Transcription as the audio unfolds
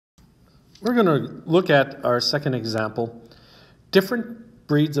We're going to look at our second example. Different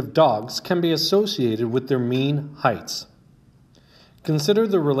breeds of dogs can be associated with their mean heights. Consider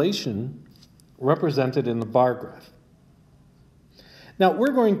the relation represented in the bar graph. Now,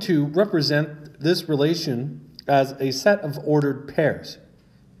 we're going to represent this relation as a set of ordered pairs.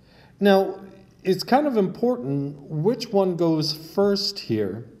 Now, it's kind of important which one goes first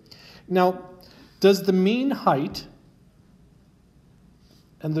here. Now, does the mean height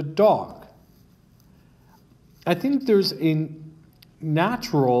and the dog, I think there's a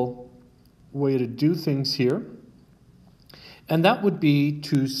natural way to do things here, and that would be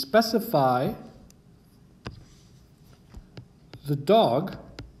to specify the dog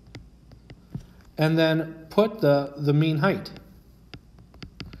and then put the mean height.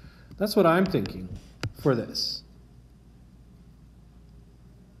 That's what I'm thinking for this.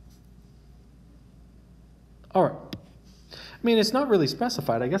 All right. I mean, it's not really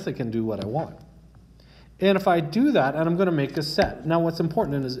specified. I guess I can do what I want. And if I do that, and I'm going to make a set. Now, what's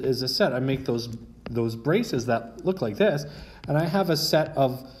important is a set. I make those braces that look like this, and I have a set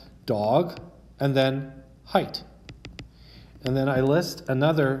of dog and then height. And then I list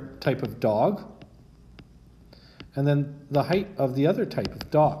another type of dog, and then the height of the other type of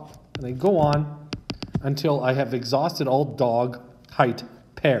dog. And I go on until I have exhausted all dog height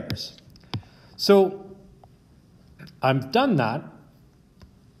pairs. So I've done that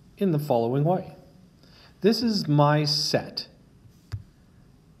in the following way. This is my set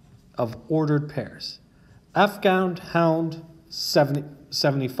of ordered pairs. Afghan Hound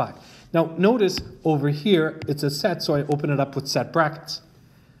 75. Now notice over here it's a set, so I open it up with set brackets.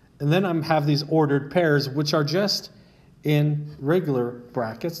 And then I have these ordered pairs which are just in regular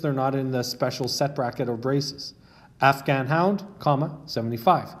brackets. They're not in the special set bracket or braces. Afghan Hound, comma,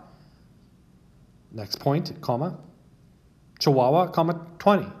 75. Next point, comma, Chihuahua, comma,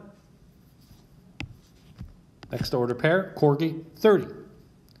 20. Next order pair, Corgi, 30.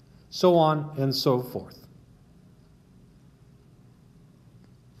 So on and so forth.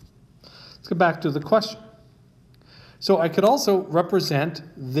 Let's get back to the question. So I could also represent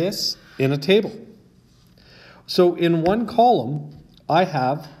this in a table. So in one column, I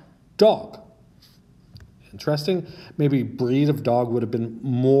have dog. Interesting. Maybe breed of dog would have been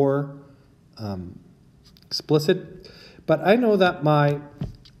more explicit. But I know that my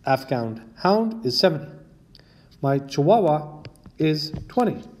Afghan Hound is 70. My Chihuahua is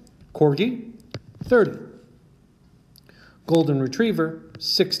 20. Corgi, 30. Golden Retriever,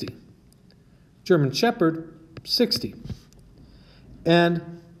 60. German Shepherd, 60.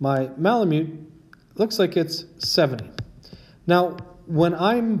 And my Malamute looks like it's 70. Now, when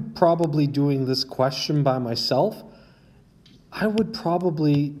I'm probably doing this question by myself, I would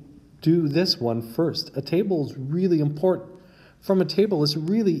probably do this one first. A table is really important. From a table, it's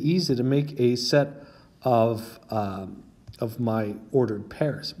really easy to make a set of my ordered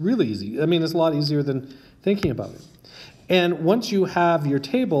pairs. Really easy. I mean, it's a lot easier than thinking about it. And once you have your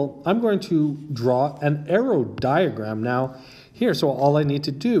table, I'm going to draw an arrow diagram now here. So all I need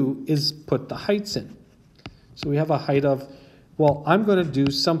to do is put the heights in. So we have a height of, well, I'm going to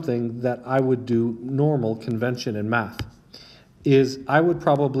do something that I would do normal convention in math, is I would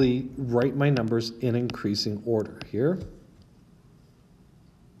probably write my numbers in increasing order here.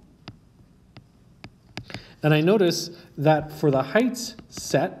 And I notice that for the heights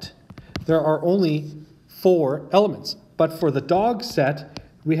set, there are only 4 elements. But for the dog set,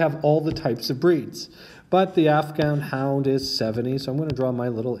 we have all the types of breeds. But the Afghan Hound is 70, so I'm going to draw my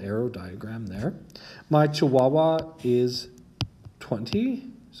little arrow diagram there. My Chihuahua is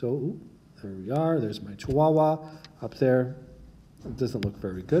 20. So there we are. There's my Chihuahua up there. It doesn't look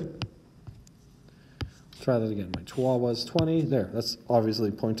very good. Try that again. My Chihuahua is 20. There, that's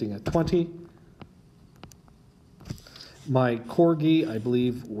obviously pointing at 20. My Corgi, I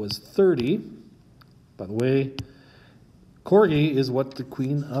believe, was 30. By the way, Corgi is what the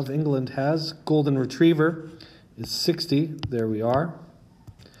Queen of England has. Golden Retriever is 60. There we are.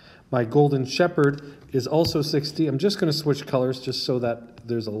 My Golden Shepherd is also 60. I'm just going to switch colors just so that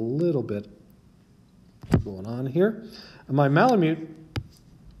there's a little bit going on here. And my Malamute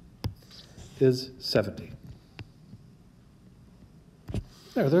is 70.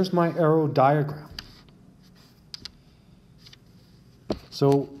 There's my arrow diagram.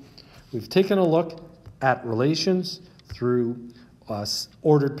 So we've taken a look at relations through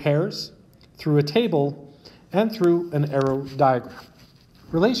ordered pairs, through a table, and through an arrow diagram.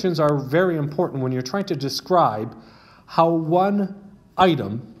 Relations are very important when you're trying to describe how one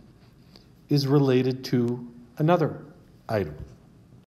item is related to another item.